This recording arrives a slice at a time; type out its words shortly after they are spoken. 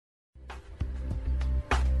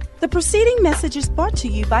The preceding message is brought to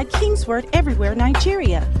you by Kingsword Everywhere,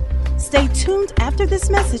 Nigeria. Stay tuned after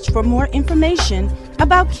this message for more information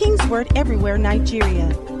about Kingsword Everywhere,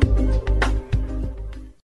 Nigeria.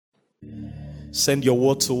 Send your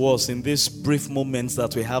word to us in these brief moments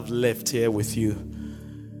that we have left here with you.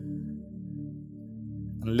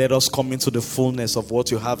 And let us come into the fullness of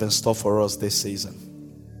what you have in store for us this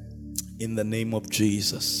season. In the name of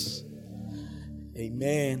Jesus.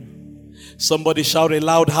 Amen. Somebody shout it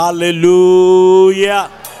loud,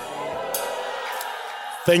 hallelujah.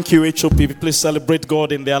 Thank you, HOP. Please celebrate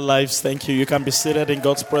God in their lives. Thank you. You can be seated in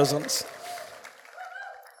God's presence.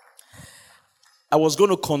 I was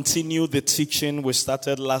going to continue the teaching we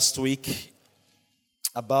started last week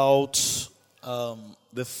about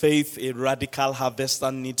the faith a radical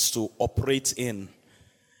harvester needs to operate in.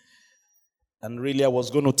 And really, I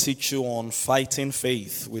was going to teach you on fighting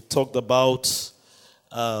faith. We talked about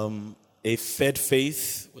a fed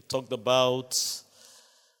faith. We talked about,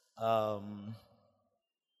 a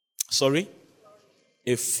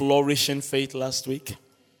flourishing faith last week.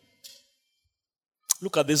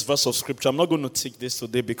 Look at this verse of scripture. I'm not going to teach this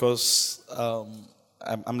today because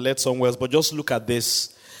I'm led somewhere else, but just look at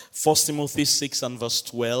this. 1 Timothy 6 and verse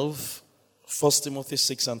 12. 1 Timothy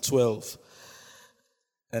 6 and 12.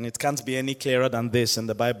 And it can't be any clearer than this in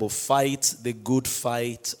the Bible. Fight the good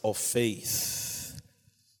fight of faith.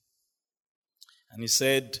 And he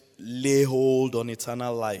said, lay hold on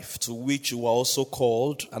eternal life, to which you are also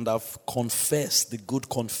called and have confessed the good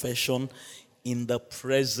confession in the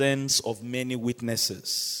presence of many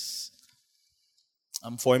witnesses.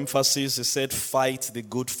 And for emphasis, he said, fight the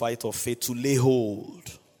good fight of faith, to lay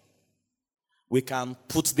hold. We can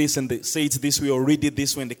put this say it this way or read it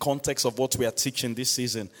this way in the context of what we are teaching this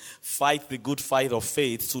season. Fight the good fight of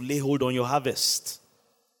faith, to lay hold on your harvest.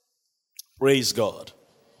 Praise God.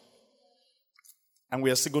 And we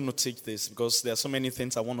are still going to teach this because there are so many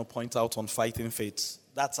things I want to point out on fighting faith.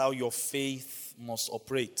 That's how your faith must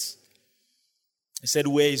operate. He said,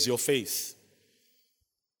 where is your faith?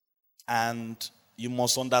 And you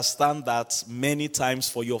must understand that many times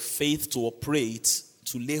for your faith to operate,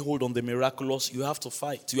 to lay hold on the miraculous, you have to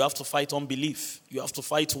fight. You have to fight unbelief. You have to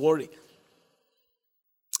fight worry.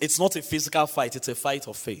 It's not a physical fight, it's a fight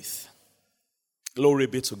of faith. Glory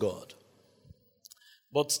be to God.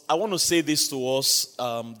 But I want to say this to us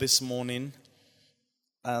this morning,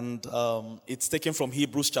 and it's taken from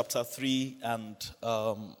Hebrews chapter 3 and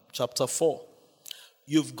chapter 4.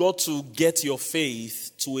 You've got to get your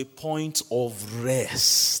faith to a point of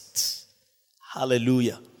rest.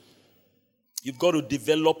 Hallelujah. You've got to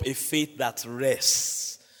develop a faith that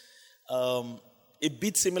rests. A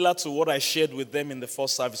bit similar to what I shared with them in the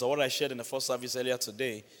first service, or what I shared in the first service earlier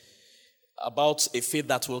today, about a faith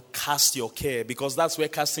that will cast your care, because that's where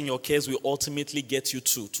casting your cares will ultimately get you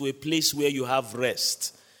to a place where you have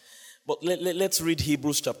rest. But let's read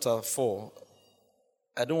Hebrews chapter 4.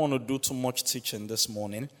 I don't want to do too much teaching this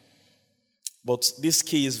morning, but this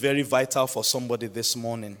key is very vital for somebody this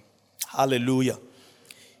morning. Hallelujah.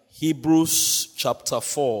 Hebrews chapter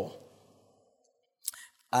 4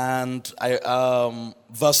 and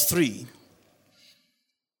verse 3.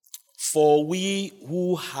 For we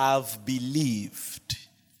who have believed,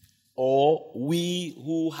 or we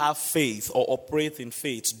who have faith or operate in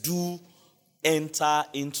faith, do enter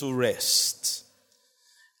into rest.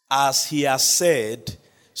 As he has said,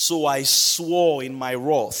 so I swore in my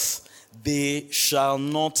wrath, they shall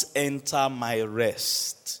not enter my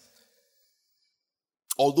rest.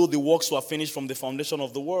 Although the works were finished from the foundation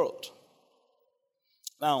of the world.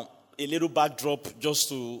 Now, a little backdrop just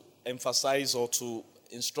to emphasize or to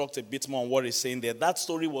instruct a bit more on what he's saying there. That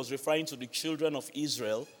story was referring to the children of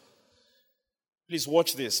Israel. Please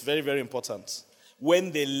watch this, very, very important.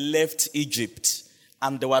 When they left Egypt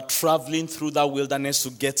and they were traveling through that wilderness to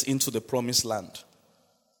get into the promised land.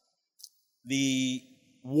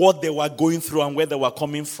 What they were going through and where they were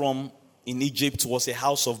coming from in Egypt was a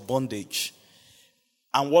house of bondage.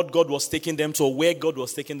 And what God was taking them to, or where God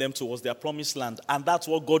was taking them to, was their promised land. And that's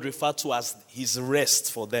what God referred to as his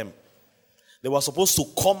rest for them. They were supposed to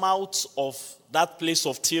come out of that place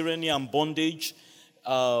of tyranny and bondage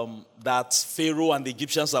that Pharaoh and the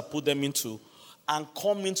Egyptians had put them into, and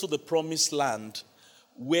come into the promised land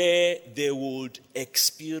where they would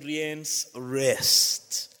experience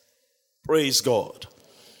rest. Praise God.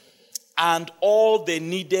 And all they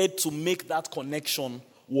needed to make that connection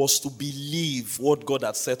was to believe what God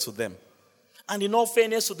had said to them. And in all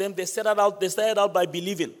fairness to them, they started out by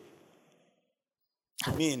believing.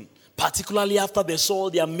 I mean, particularly after they saw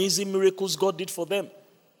the amazing miracles God did for them.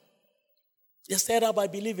 They started out by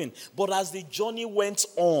believing. But as the journey went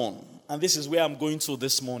on, And this is where I'm going to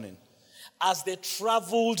this morning. As they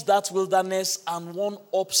traveled that wilderness and one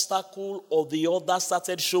obstacle or the other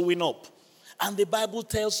started showing up. And the Bible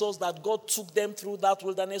tells us that God took them through that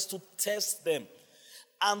wilderness to test them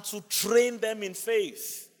and to train them in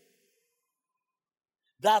faith.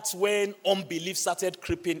 That's when unbelief started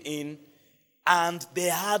creeping in, and they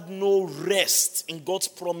had no rest in God's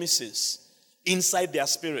promises inside their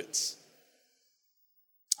spirits.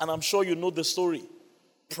 And I'm sure you know the story.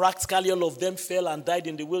 Practically all of them fell and died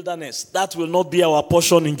in the wilderness. That will not be our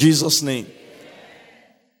portion in Jesus' name.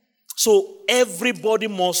 So everybody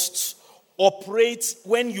must operate.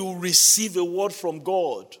 When you receive a word from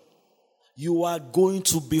God, you are going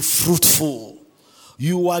to be fruitful.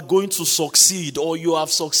 You are going to succeed, or you have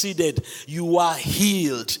succeeded. You are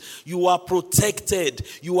healed. You are protected.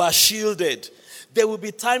 You are shielded. There will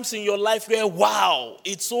be times in your life where, wow,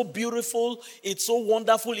 it's so beautiful. It's so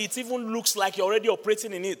wonderful. It even looks like you're already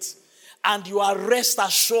operating in it. And you are rest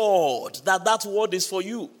assured that that word is for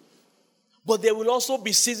you. But there will also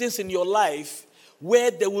be seasons in your life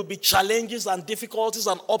where there will be challenges and difficulties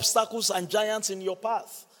and obstacles and giants in your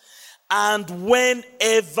path. And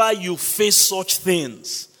whenever you face such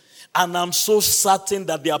things, and I'm so certain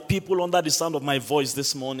that there are people under the sound of my voice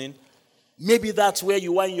this morning, maybe that's where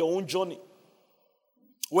you are in your own journey.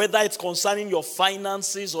 Whether it's concerning your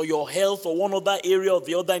finances or your health or one other area or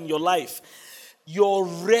the other in your life, your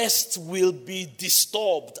rest will be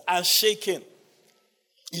disturbed and shaken.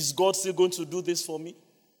 Is God still going to do this for me?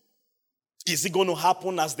 Is it going to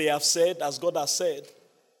happen as they have said, as God has said?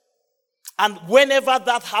 And whenever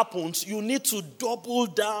that happens, you need to double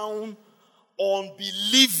down on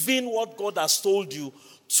believing what God has told you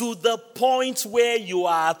to the point where you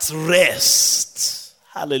are at rest.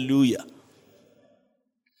 Hallelujah.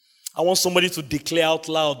 I want somebody to declare out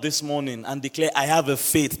loud this morning and declare, I have a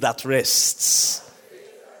faith that rests.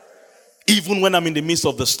 Even when I'm in the midst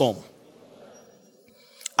of the storm.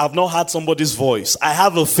 I've not heard somebody's voice. I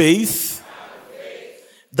have a faith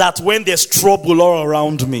that when there's trouble all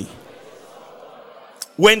around me,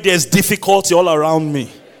 when there's difficulty all around me,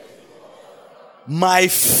 my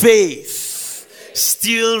faith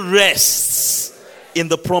still rests in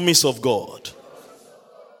the promise of God.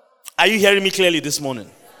 Are you hearing me clearly this morning?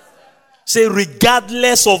 Say,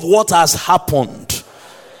 regardless of what has happened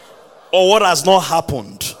or what has not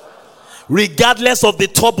happened, regardless of the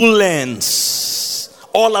turbulence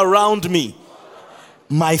all around me,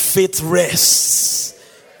 my faith rests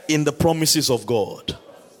in the promises of God.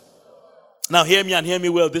 Now hear me and hear me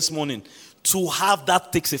well this morning. To have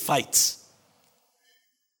that takes a fight.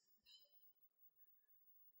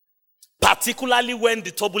 Particularly when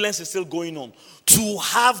the turbulence is still going on. To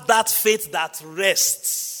have that faith that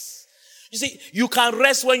rests. You see, you can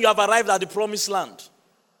rest when you have arrived at the promised land.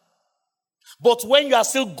 But when you are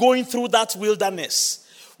still going through that wilderness,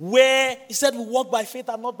 where he said we walk by faith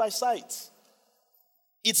and not by sight.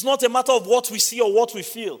 It's not a matter of what we see or what we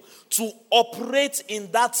feel. To operate in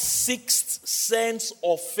that sixth sense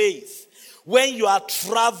of faith, when you are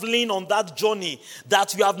traveling on that journey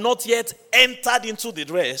that you have not yet entered into the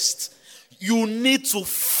rest, you need to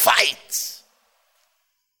fight.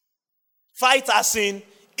 Fight as in,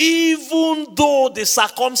 even though the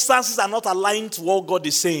circumstances are not aligned to what God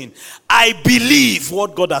is saying, I believe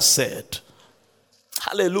what God has said.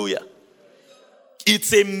 Hallelujah.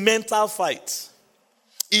 It's a mental fight.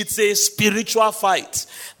 It's a spiritual fight.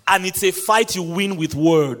 And it's a fight you win with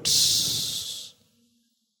words.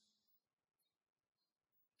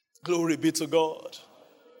 Glory be to God.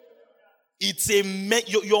 It's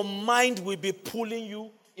your mind will be pulling you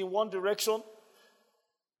in one direction.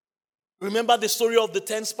 Remember the story of the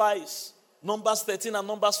 10 spies. Numbers 13 and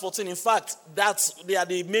Numbers 14. In fact, they are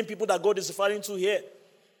the main people that God is referring to here.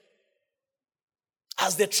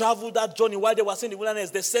 As they traveled that journey while they were in the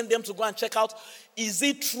wilderness, they sent them to go and check out, is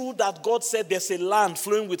it true that God said there's a land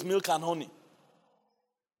flowing with milk and honey?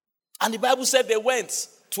 And the Bible said they went,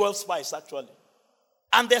 12 spies actually.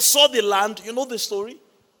 And they saw the land, you know the story?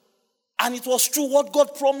 And it was true, what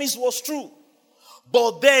God promised was true.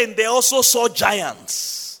 But then they also saw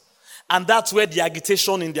giants. And that's where the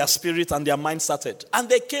agitation in their spirit and their mind started. And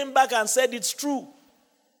they came back and said it's true.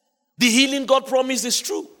 The healing God promised is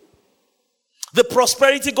true. The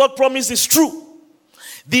prosperity God promised is true.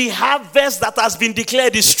 The harvest that has been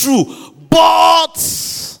declared is true.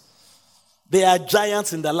 But there are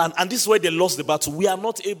giants in the land. And this is where they lost the battle. We are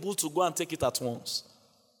not able to go and take it at once.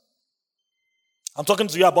 I'm talking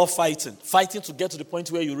to you about fighting. Fighting to get to the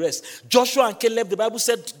point where you rest. Joshua and Caleb, the Bible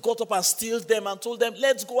said, got up and stilled them and told them,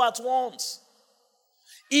 let's go at once.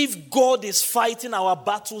 If God is fighting our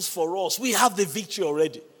battles for us, we have the victory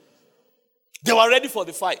already. They were ready for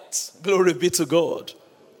the fight. Glory be to God.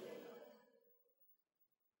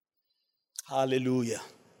 Hallelujah.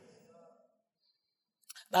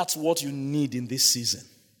 That's what you need in this season.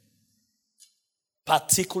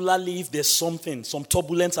 Particularly if there's some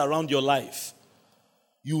turbulence around your life.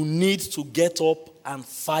 You need to get up and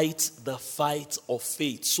fight the fight of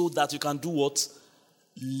faith so that you can do what?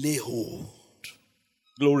 Lay hold.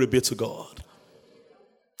 Glory be to God.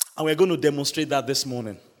 And we're going to demonstrate that this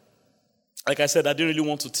morning. Like I said, I didn't really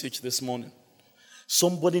want to teach this morning.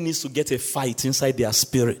 Somebody needs to get a fight inside their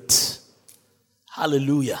spirit.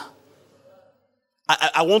 Hallelujah.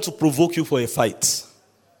 I want to provoke you for a fight.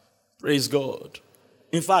 Praise God.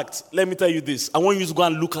 In fact, let me tell you this. I want you to go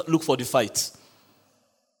and look for the fight.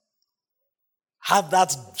 Have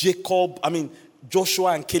that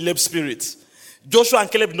Joshua and Caleb spirit. Joshua and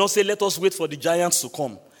Caleb did not say, let us wait for the giants to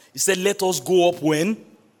come. He said, let us go up when?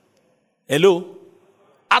 Hello?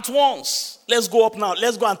 At once. Let's go up now.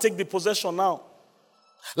 Let's go and take the possession now.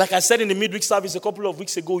 Like I said in the midweek service a couple of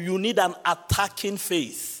weeks ago, you need an attacking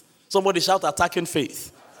faith. Somebody shout attacking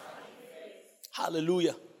faith.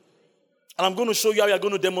 Hallelujah. And I'm going to show you how we are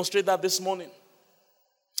going to demonstrate that this morning.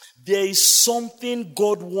 There is something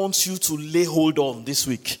God wants you to lay hold on this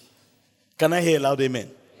week. Can I hear a loud amen?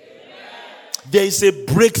 There is a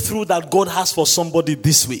breakthrough that God has for somebody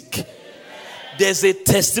this week. There's a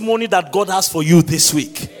testimony that God has for you this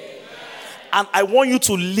week. And I want you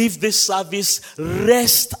to leave this service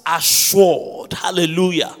rest assured.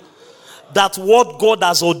 Hallelujah. That what God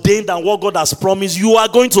has ordained and what God has promised, you are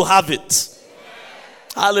going to have it.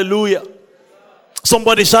 Hallelujah.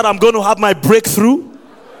 Somebody shout, I'm going to have my breakthrough.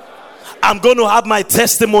 I'm going to have my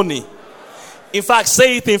testimony. In fact,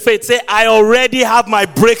 say it in faith. Say, I already have my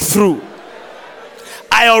breakthrough.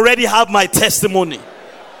 I already have my testimony.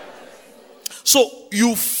 So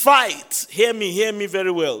you fight. Hear me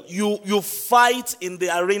very well. You fight in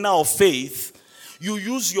the arena of faith. You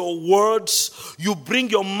use your words. You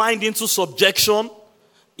bring your mind into subjection.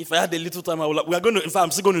 If I had a little time,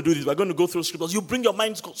 I'm still going to do this. We're going to go through scriptures. You bring your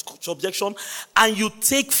mind into subjection and you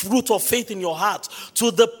take fruit of faith in your heart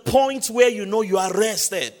to the point where you know you are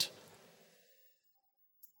rested.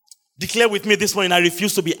 Declare with me this morning, I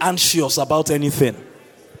refuse to be anxious about anything.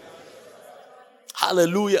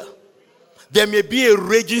 Hallelujah. There may be a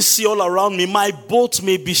raging sea all around me. My boat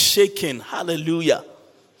may be shaking. Hallelujah.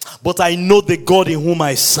 But I know the God in whom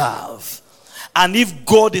I serve. And if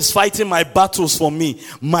God is fighting my battles for me,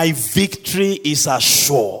 my victory is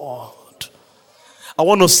assured. I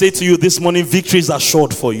want to say to you this morning, victory is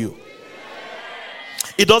assured for you.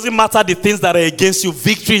 It doesn't matter the things that are against you.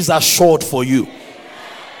 Victory is assured for you.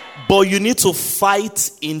 But you need to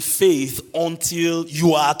fight in faith until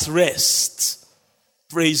you are at rest.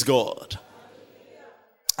 Praise God.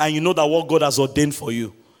 And you know that what God has ordained for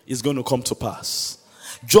you is going to come to pass.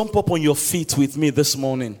 Jump up on your feet with me this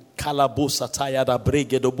morning. Start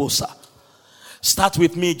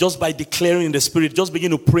with me just by declaring in the spirit. Just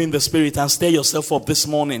begin to pray in the spirit and stir yourself up this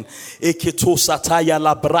morning.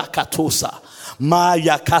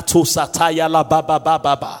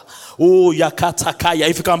 Oh, yakatakaya.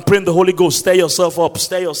 If you can pray in the Holy Ghost, stir yourself up.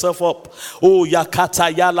 Stir yourself up. Oh,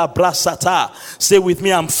 yakatayala brasata. Say with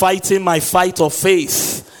me, I'm fighting my fight of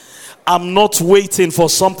faith. I'm not waiting for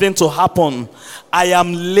something to happen. I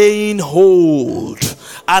am laying hold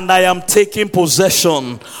and I am taking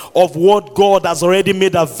possession of what God has already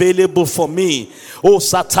made available for me. Oh,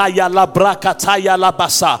 sataya la brakataya la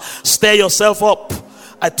basa. Stir yourself up.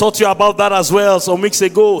 I taught you about that as well some weeks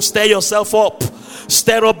ago. Stir yourself up.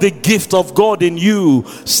 Stir up the gift of God in you.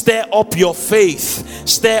 Stir up your faith.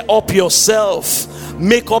 Stir up yourself.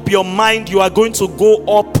 Make up your mind. You are going to go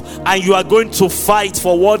up and you are going to fight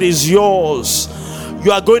for what is yours.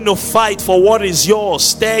 You are going to fight for what is yours.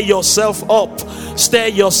 Stir yourself up. Stir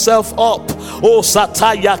yourself up. Oh,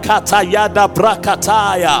 sataya katayada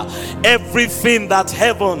brakataya. Everything that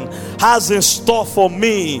heaven has in store for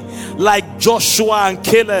me, like Joshua and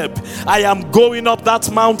Caleb, I am going up that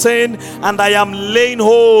mountain and I am laying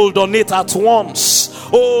hold on it at once.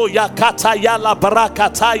 Oh, yakataya la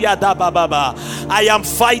brakataya da bababa. I am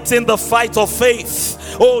fighting the fight of faith.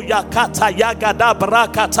 Oh, yakata yagada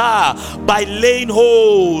brakata, by laying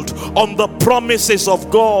hold on the promises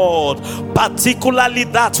of God, particularly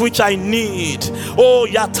that which I need. Oh,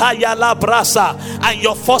 yataya la brasa. And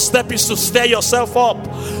your first step is to stir yourself up.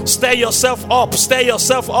 Stir yourself up. Stir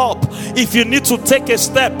yourself up. If you need to take a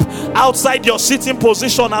step outside your sitting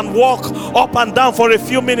position and walk up and down for a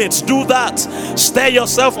few minutes, do that. Stir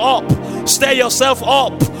yourself up. Stir yourself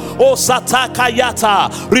up. Oh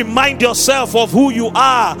Satakayata. Remind yourself of who you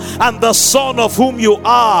are and the son of whom you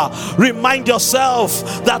are. Remind yourself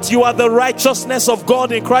that you are the righteousness of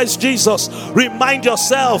God in Christ Jesus. Remind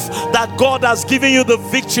yourself that God has given you the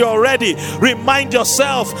victory already. Remind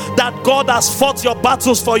yourself that God has fought your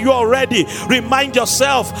battles for you already. Remind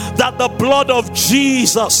yourself that the blood of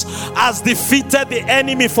Jesus has defeated the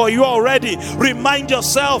enemy for you already. Remind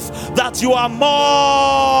yourself that you are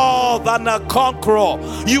more than a conqueror.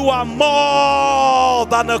 You are more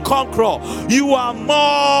than a conqueror. You are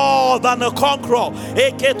more than a conqueror.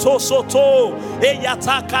 Eketo soto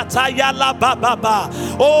eyatakata yala bababa.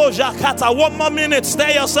 Oh Jakata, 1 more minute.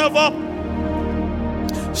 Stay yourself up.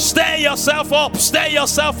 Stay yourself up. Stay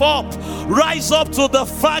yourself up. Rise up to the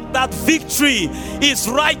fact that victory is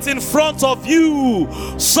right in front of you.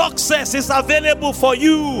 Success is available for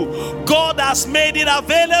you. God has made it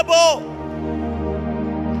available.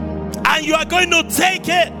 And you are going to take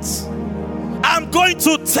it. I'm going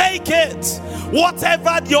to take it.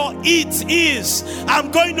 Whatever your it is, I'm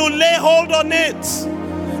going to lay hold on it.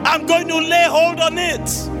 I'm going to lay hold on it.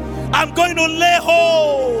 I'm going to lay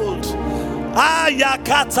hold.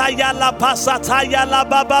 Ayakata yala pasata yala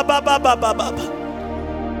baba baba baba baba.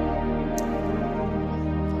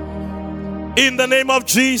 In the name of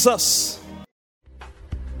Jesus.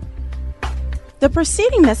 The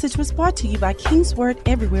preceding message was brought to you by Kingsword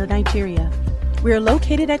Everywhere Nigeria. We are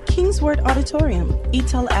located at Kingsword Auditorium,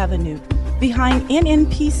 Etel Avenue, behind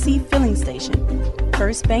NNPC Filling Station,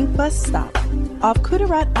 First Bank Bus Stop, off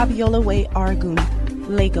Kudirat Abiola Way, Oregun,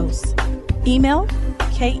 Lagos. Email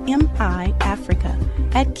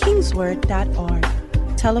kmiafrica@kingsword.org.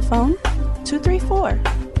 Telephone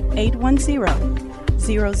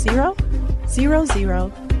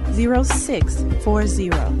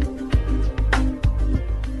 234-810-00000640.